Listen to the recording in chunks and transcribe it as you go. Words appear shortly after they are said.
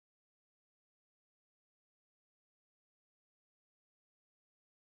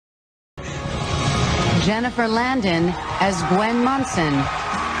Jennifer Landon as Gwen Munson,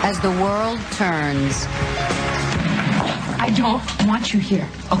 as the world turns. I don't want you here,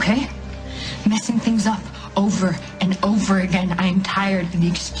 okay? Messing things up over and over again. I am tired of the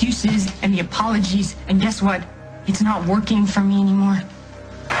excuses and the apologies, and guess what? It's not working for me anymore.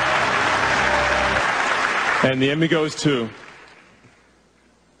 And the Emmy goes to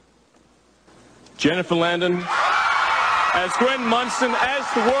Jennifer Landon as Gwen Munson, as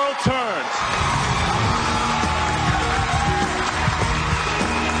the world turns.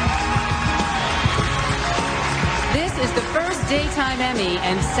 This is the first Daytime Emmy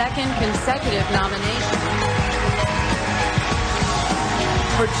and second consecutive nomination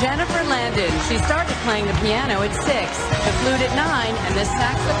for Jennifer Landon. She started playing the piano at 6, the flute at 9, and the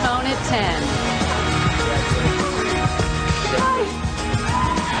saxophone at 10.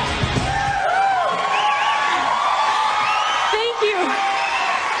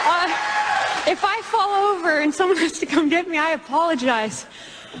 If I fall over and someone has to come get me, I apologize.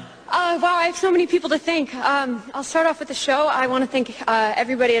 Wow, I have so many people to thank. I'll start off with the show. I want to thank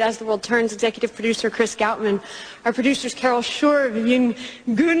everybody at As the World Turns, executive producer Chris Goutman, our producers Carol Shore, Vivian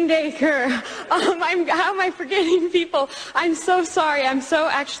Gundaker. How am I forgetting people? I'm so sorry. I'm so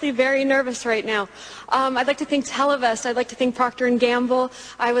actually very nervous right now. I'd like to thank Televest. I'd like to thank Procter & Gamble.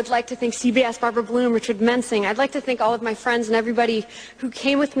 I would like to thank CBS, Barbara Bloom, Richard Mensing. I'd like to thank all of my friends and everybody who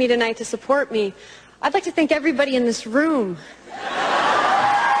came with me tonight to support me. I'd like to thank everybody in this room.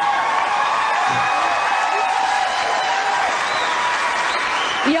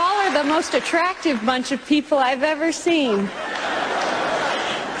 Y'all are the most attractive bunch of people I've ever seen.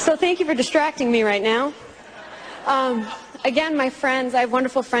 So thank you for distracting me right now. Again, my friends, I have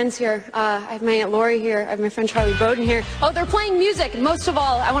wonderful friends here. I have my Aunt Lori here. I have my friend Charlie Bowden here. Oh, they're playing music. And most of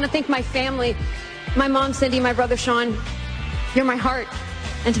all, I want to thank my family, my mom, Cindy, my brother, Sean. You're my heart.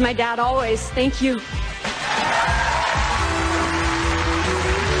 And to my dad, always, thank you.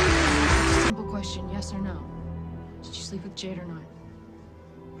 Simple question, yes or no? Did you sleep with Jade or not?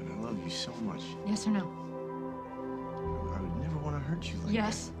 I love you so much. Yes or no? I would never want to hurt you like that.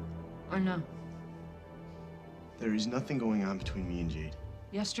 Yes or no? There is nothing going on between me and Jade.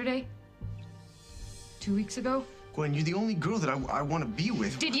 Yesterday? 2 weeks ago? Gwen, you're the only girl that I want to be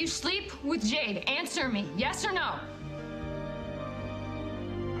with. Did you sleep with Jade? Answer me, yes or no?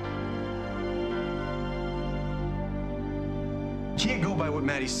 Can't go by what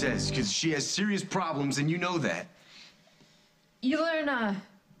Maddie says, because she has serious problems, and you know that. You learn,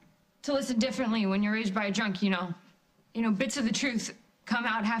 to listen differently when you're raised by a drunk, you know. You know, bits of the truth come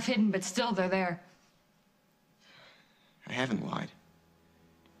out half hidden, but still they're there. I haven't lied.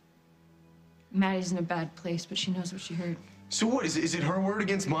 Maddie's in a bad place, but she knows what she heard. So what, is it her word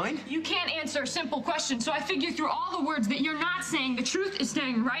against mine? You can't answer a simple question, so I figure through all the words that you're not saying, the truth is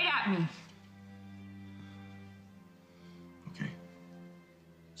staring right at me. Okay.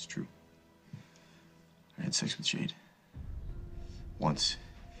 It's true. I had sex with Jade. Once.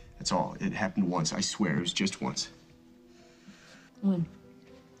 That's all. It happened once. I swear. It was just once. When?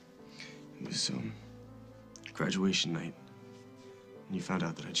 It was, graduation night. And you found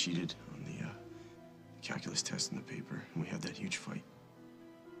out that I cheated on the, calculus test in the paper, and we had that huge fight.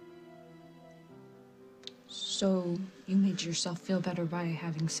 So you made yourself feel better by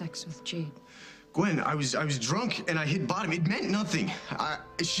having sex with Jade? Gwen, I was drunk, and I hit bottom. It meant nothing.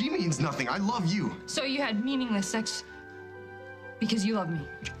 She means nothing. I love you. So you had meaningless sex because you love me?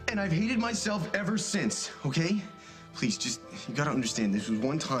 And I've hated myself ever since, okay? Please, just, you gotta understand, this was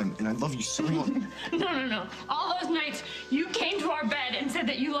one time, and I love you so much. No. All those nights, you came to our bed and said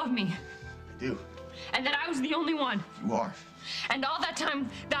that you love me. I do. And that I was the only one. You are. And all that time,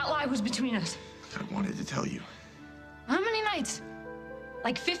 that lie was between us. I wanted to tell you. How many nights?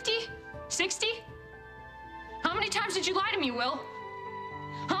 Like 50? 60? How many times did you lie to me, Will?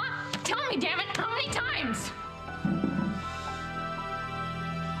 Huh? Tell me, damn it, how many times?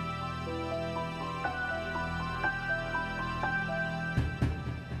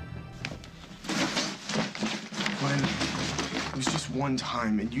 Gwen, it was just one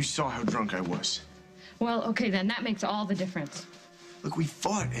time, and you saw how drunk I was. Well, okay then, that makes all the difference. Look, we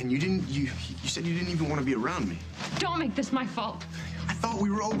fought, and you said you didn't even want to be around me. Don't make this my fault. I thought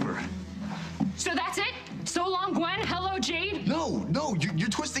we were over. So that's it? So long, Gwen. Hello, Jade. No, you're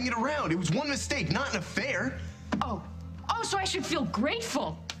twisting it around. It was one mistake, not an affair. Oh, so I should feel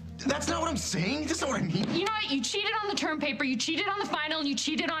grateful. That's not what I'm saying. That's not what I mean. You know what? You cheated on the term paper, you cheated on the final, and you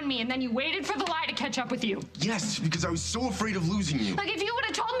cheated on me, and then you waited for the lie to catch up with you. Yes, because I was so afraid of losing you. Like, if you would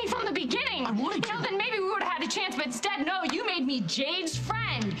have told me from the beginning, I wanted to. then maybe we would have had a chance, but instead, no, you made me Jade's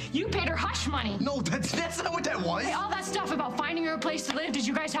friend. You paid her hush cash money. No, that's not what that was. Hey, all that stuff about finding her a place to live, did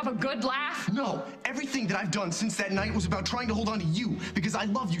you guys have a good laugh? No, everything that I've done since that night was about trying to hold on to you because I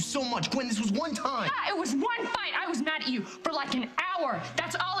love you so much. Gwen, this was one time. Yeah, it was one fight. I was mad at you for like an hour.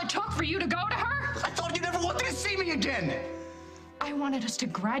 That's all it took for you to go to her? I thought you never wanted to see me again. I wanted us to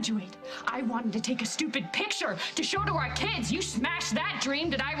graduate. I wanted to take a stupid picture to show to our kids. You smashed that dream.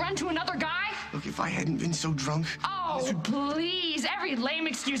 Did I run to another guy? Look, if I hadn't been so drunk... Oh, please. Every lame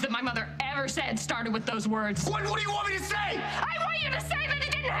excuse that my mother ever said started with those words. What do you want me to say? I want you to say that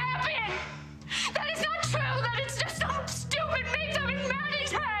it didn't happen. That it's not true. That it's just some stupid mix-up in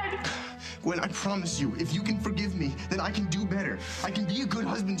Maddie's head. Gwen, I promise you, if you can forgive me, then I can do better. I can be a good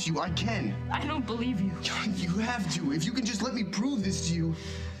husband to you. I can. I don't believe you. You have to. If you can just let me prove this to you,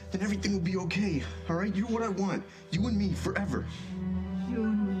 then everything will be okay. All right? You're what I want. You and me forever. You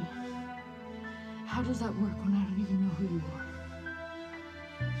and me. How does that work when I don't even know who you are?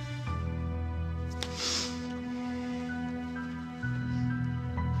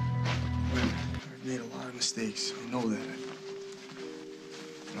 I've made a lot of mistakes. I know that.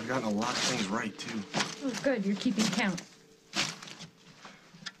 I've gotten a lot of things right, too. Oh, good. You're keeping count.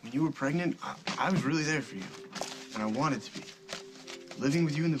 When you were pregnant, I was really there for you. And I wanted to be. Living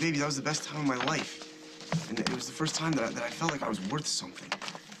with you and the baby, that was the best time of my life. And it was the first time that I felt like I was worth something.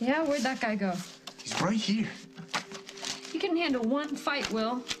 Yeah, where'd that guy go? He's right here. You can handle one fight,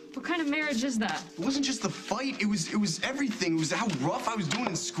 Will. What kind of marriage is that? It wasn't just the fight, it was everything. It was how rough I was doing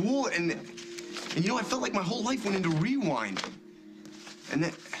in school, and you know, I felt like my whole life went into rewind. And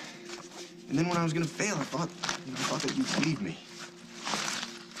then when I was gonna fail, I thought that you'd leave me.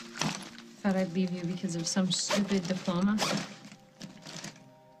 Thought I'd leave you because of some stupid diploma?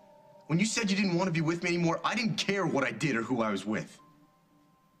 When you said you didn't want to be with me anymore, I didn't care what I did or who I was with.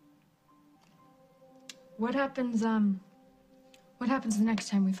 What happens the next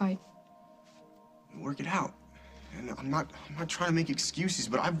time we fight? We work it out. And I'm not trying to make excuses,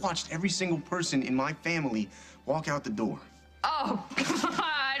 but I've watched every single person in my family walk out the door. Oh,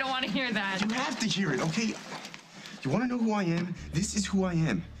 I don't want to hear that. You have to hear it, okay? You want to know who I am? This is who I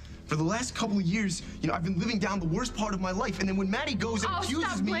am. For the last couple of years, you know, I've been living down the worst part of my life, and then when Maddie goes and accuses me... Oh,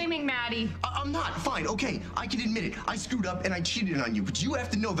 stop blaming Maddie. I'm not. Fine, okay. I can admit it. I screwed up and I cheated on you, but you have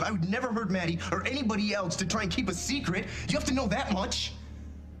to know that I would never hurt Maddie or anybody else to try and keep a secret. You have to know that much.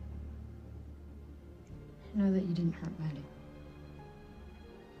 I know that you didn't hurt Maddie.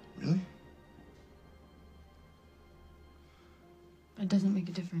 Really? It doesn't make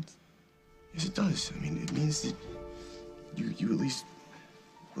a difference. Yes, it does. I mean, it means that you at least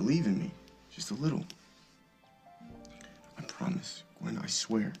believe in me. Just a little. I promise, Gwen, I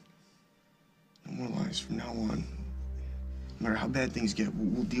swear. No more lies from now on. No matter how bad things get,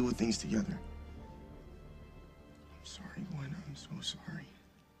 we'll deal with things together. I'm sorry, Gwen. I'm so sorry.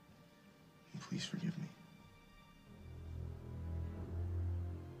 And please forgive me.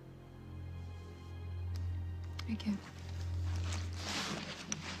 I can't.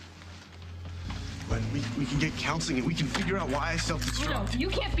 Gwen, we can get counseling and we can figure out why I self-destruct. No, you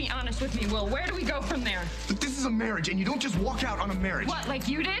can't be honest with me, Will. Where do we go from there? But this is a marriage, and you don't just walk out on a marriage. What, like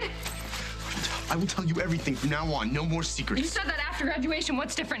you did? I will tell you everything from now on. No more secrets. You said that after graduation.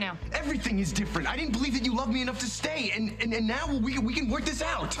 What's different now? Everything is different. I didn't believe that you loved me enough to stay, and now we can work this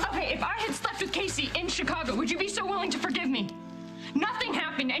out. Okay, if I had slept with Casey in Chicago, would you be so willing to forgive me? Nothing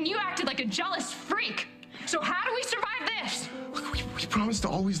happened, and you acted like a jealous freak. So how do we survive this? Look, we promised to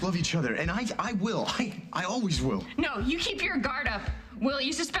always love each other, and I will. I always will. No, you keep your guard up. Will,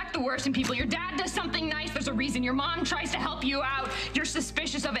 you suspect the worst in people. Your dad does something nice, there's a reason. Your mom tries to help you out, you're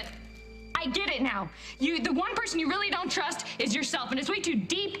suspicious of it. I get it now. The one person you really don't trust is yourself, and it's way too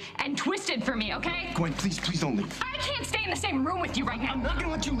deep and twisted for me, okay? Gwen, please don't leave. I can't stay in the same room with you right now. I'm not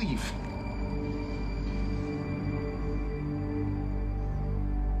gonna let you leave.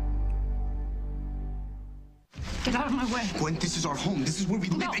 Get out of my way. Gwen, this is our home. This is where we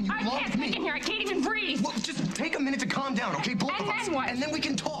live, and you I love can't me. speak in here. I can't even breathe. Well, just take a minute to calm down, okay? Both of us. And then what? And then we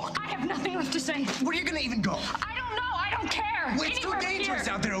can talk. I have nothing left to say. Where are you gonna even go? I don't know. I don't care. Well, it's too Anywhere dangerous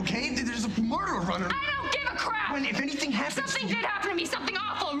here. out there, okay? There's a murderer running. I don't give a crap. Gwen, if anything happens Something to you... did happen to me. Something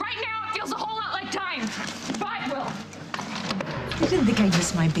awful. And right now, it feels a whole lot like time. Bye, Will. You didn't think I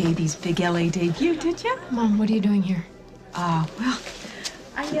missed my baby's big LA debut, did you? Mom, what are you doing here? Well,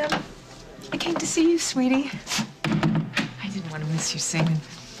 I came to see you, sweetie. I didn't want to miss you singing.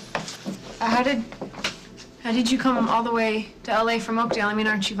 How did you come all the way to LA from Oakdale? I mean,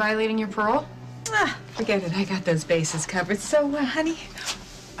 aren't you violating your parole? Forget it. I got those bases covered. So, honey,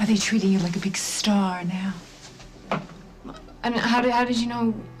 are they treating you like a big star now? And how did you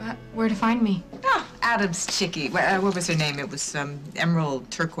know where to find me? Oh, Adam's chickie. What was her name? It was Emerald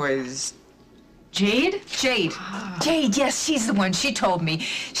Turquoise Jade? Jade. Jade, yes, she's the one. She told me.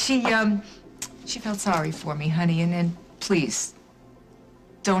 She felt sorry for me, honey, and then please,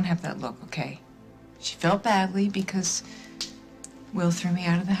 don't have that look, okay? She felt badly because Will threw me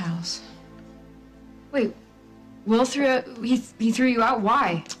out of the house. Wait, Will he threw you out?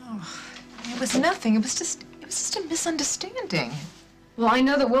 Why? Oh, it was nothing. It was just a misunderstanding. Well, I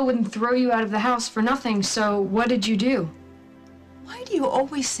know that Will wouldn't throw you out of the house for nothing, so what did you do? Why do you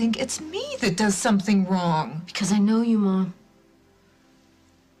always think it's me that does something wrong? Because I know you, Mom.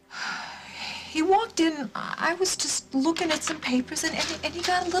 He walked in, I was just looking at some papers, and he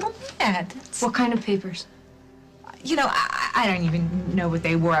got a little mad. What kind of papers? You know, I don't even know what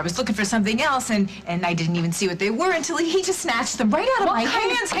they were. I was looking for something else, and I didn't even see what they were until he just snatched them right out of my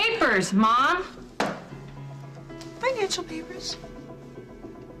hands. What kind of papers, Mom? Financial papers.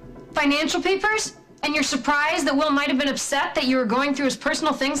 Financial papers? And you're surprised that Will might have been upset that you were going through his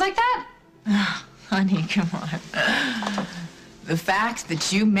personal things like that? Oh, honey, come on. The fact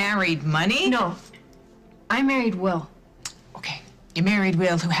that you married money? No. I married Will. Okay. You married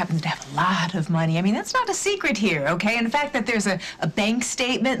Will, who happens to have a lot of money. I mean, that's not a secret here, okay? And the fact that there's a bank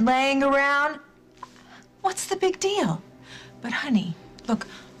statement laying around, what's the big deal? But honey, look,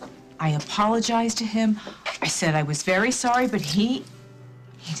 I apologized to him. I said I was very sorry, but he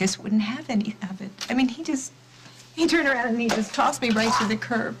just wouldn't have any of it. I mean, he turned around and he just tossed me right to the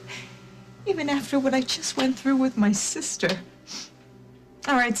curb. Even after what I just went through with my sister.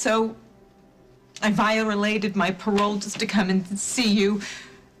 All right, so I violated my parole just to come and see you.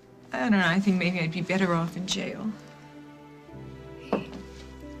 I don't know, I think maybe I'd be better off in jail. Hey,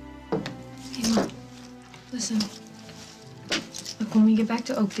 Mom, listen. Look, when we get back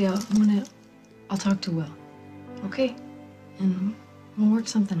to Oakdale, I'll talk to Will, okay? And we'll work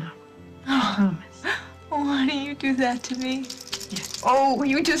something out. I promise. Oh, honey, you do that to me? Yes. Oh,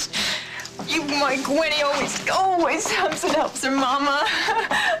 my Gwenny always helps and helps her mama.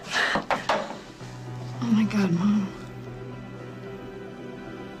 Oh my God, Mom.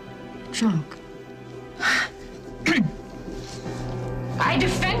 Drunk. I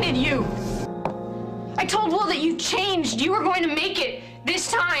defended you. I told Will that you changed. You were going to make it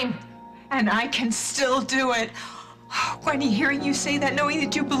this time. And I can still do it. Gwenny, hearing you say that, knowing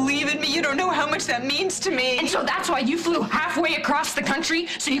that you believe in me, you don't know how much that means to me. And so that's why you flew halfway across the country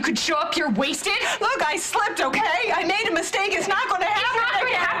so you could show up here wasted? Look, I slipped, okay? I made a mistake. It's not going to happen. It's not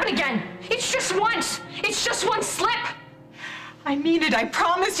going to happen again. It's just once. It's just one slip. I mean it. I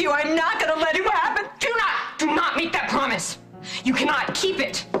promise you. I'm not going to let it happen. Do not make that promise. You cannot keep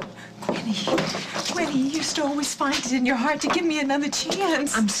it. Gwenny, you used to always find it in your heart to give me another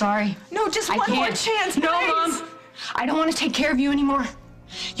chance. I'm sorry. No, just one more chance, No, please. Mom. I don't want to take care of you anymore.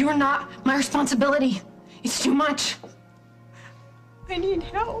 You are not my responsibility. It's too much. I need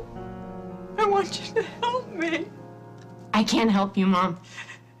help. I want you to help me. I can't help you, Mom.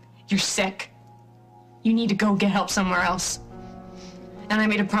 You're sick. You need to go get help somewhere else. And I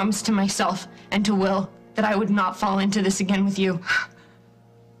made a promise to myself and to Will that I would not fall into this again with you.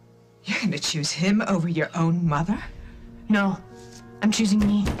 You're gonna choose him over your own mother? No, I'm choosing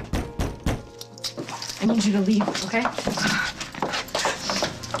me. I need you to leave, okay?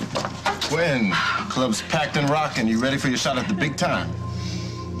 Gwen, club's packed and rocking. You ready for your shot at the big time?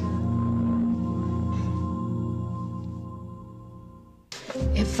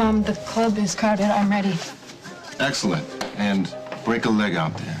 If the club is crowded, I'm ready. Excellent. And break a leg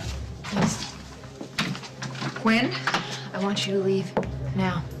out there. Please. Gwen, I want you to leave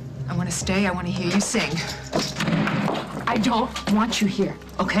now. I want to stay. I want to hear you sing. I don't want you here,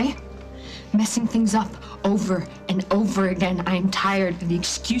 okay? Messing things up over and over again. I'm tired of the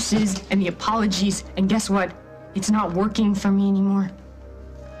excuses and the apologies, and guess what? It's not working for me anymore.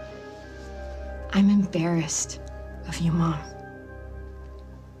 I'm embarrassed of you, Mom.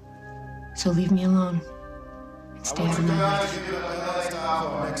 So leave me alone and stay out of my life.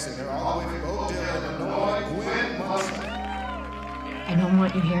 I don't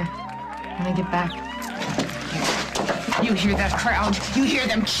want you here when I get back. You hear that crowd? You hear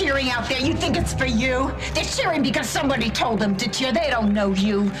them cheering out there? You think it's for you? They're cheering because somebody told them to cheer. They don't know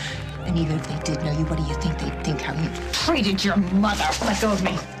you. And even if they did know you, what do you think they'd think how you treated your mother? Let go of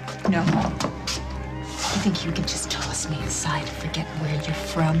me. No. You think you can just toss me aside and forget where you're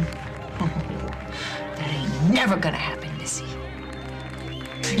from? That ain't never gonna happen, Missy.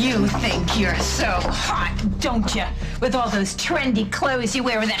 You think you're so hot, don't you? With all those trendy clothes you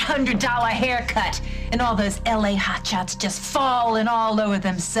wear and that $100 haircut and all those LA hotshots just falling all over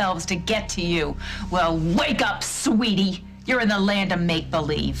themselves to get to you. Well, wake up, sweetie. You're in the land of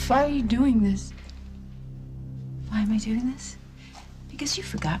make-believe. Why are you doing this? Why am I doing this? Because you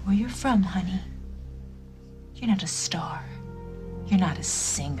forgot where you're from, honey. You're not a star. You're not a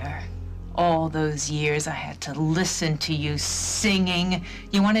singer. All those years I had to listen to you singing.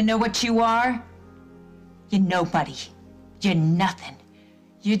 You want to know what you are? You're nobody. You're nothing.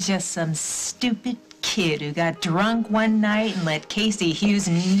 You're just some stupid kid who got drunk one night and let Casey Hughes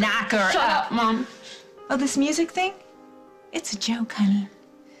knock her Shut up, Mom. Oh, this music thing? It's a joke, honey.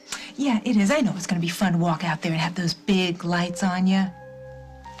 Yeah, it is. I know it's gonna be fun to walk out there and have those big lights on you.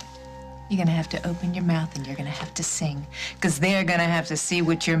 You're gonna have to open your mouth and you're gonna have to sing, because they're gonna have to see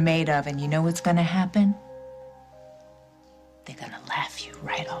what you're made of, and you know what's gonna happen? They're gonna laugh you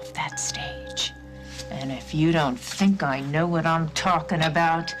right off that stage. And if you don't think I know what I'm talking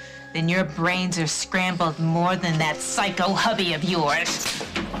about, then your brains are scrambled more than that psycho hubby of yours.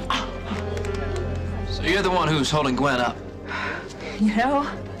 So you're the one who's holding Gwen up? You know,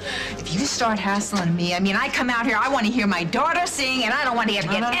 if you start hassling me, I mean, I come out here, I want to hear my daughter sing, and I don't want to get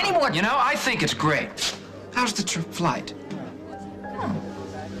any more... You know, I think it's great. How's the flight? Oh,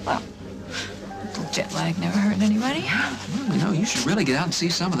 well, a little jet lag never hurt anybody. Well, you know, you should really get out and see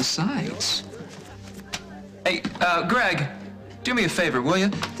some of the sights. Hey, Greg, do me a favor, will you?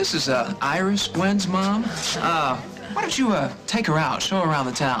 This is, Iris, Gwen's mom. Why don't you, take her out, show her around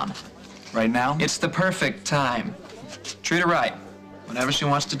the town? Right now? It's the perfect time. Treat her right, whatever she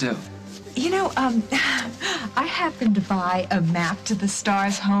wants to do. You know, I happened to buy a map to the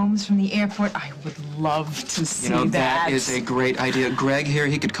stars' homes from the airport. I would love to see that. You know, that is a great idea. Greg here,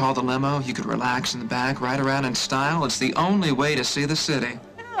 he could call the limo. You could relax in the back, ride around in style. It's the only way to see the city.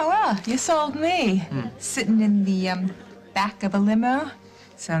 Oh, well, you sold me. Sitting in the, back of a limo?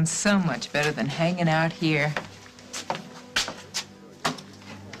 Sounds so much better than hanging out here.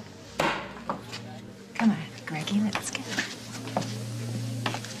 Come on, Greggy, let's go.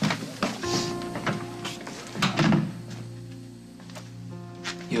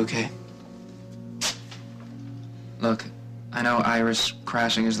 You okay? Look, I know Iris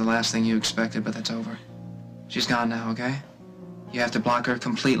crashing is the last thing you expected, but that's over. She's gone now, okay? You have to block her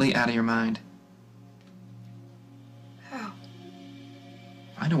completely out of your mind. How?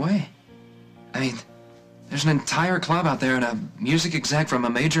 Find a way. I mean, there's an entire club out there and a music exec from a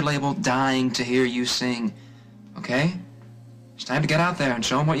major label dying to hear you sing, okay? It's time to get out there and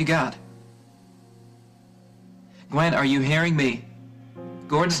show them what you got. Gwen, are you hearing me?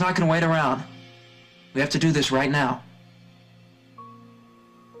 Gordon's not gonna wait around. We have to do this right now.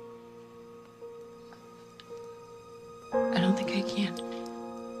 I don't think I can.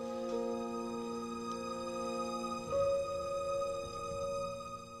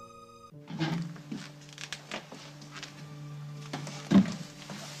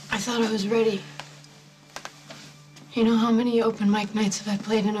 I thought I was ready. You know how many open mic nights have I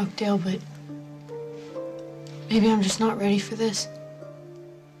played in Oakdale, but maybe I'm just not ready for this.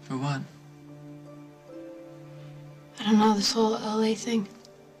 For what? I don't know, this whole LA thing.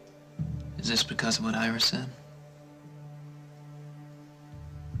 Is this because of what Iris said?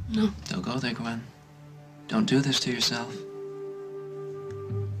 No. Don't go there, Gwen. Don't do this to yourself.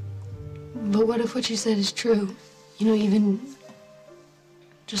 But what if what you said is true? You know, even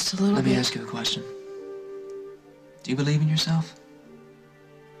just a little bit. Let me ask you a question. Do you believe in yourself?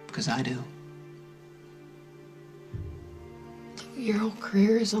 Because I do. Your whole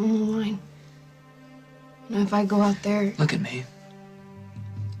career is on the line. You know, if I go out there... Look at me.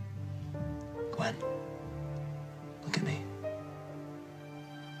 Gwen. Look at me.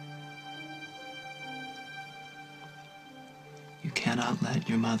 You cannot let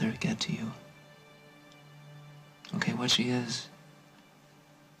your mother get to you. Okay, what she is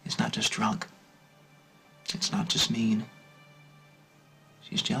not just drunk. It's not just mean.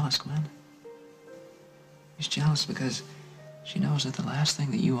 She's jealous, Gwen. She's jealous because she knows that the last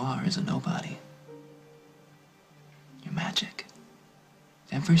thing that you are is a nobody. You're magic.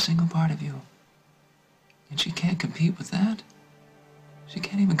 Every single part of you. And she can't compete with that. She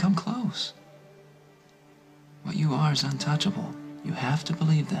can't even come close. What you are is untouchable. You have to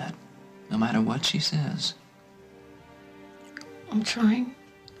believe that, no matter what she says. I'm trying.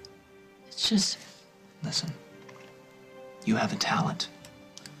 It's just... Listen, you have a talent.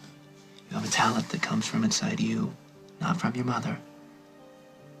 You have a talent that comes from inside you, not from your mother.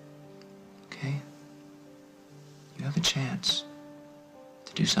 Okay? You have a chance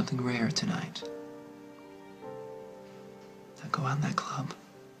to do something rare tonight. Now go out in that club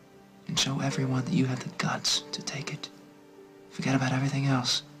and show everyone that you have the guts to take it. Forget about everything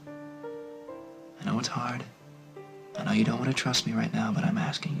else. I know it's hard. I know you don't want to trust me right now, but I'm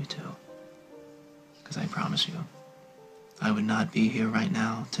asking you to. Because I promise you, I would not be here right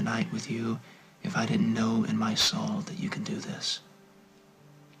now, tonight with you, if I didn't know in my soul that you can do this.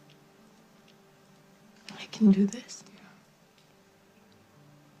 I can can do this.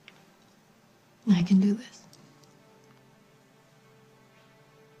 I can do this.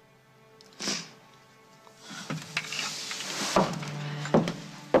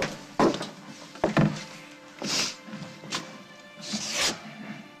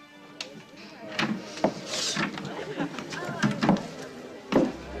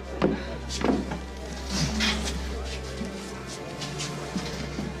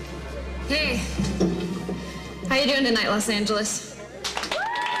 Hey, how you doing tonight, Los Angeles?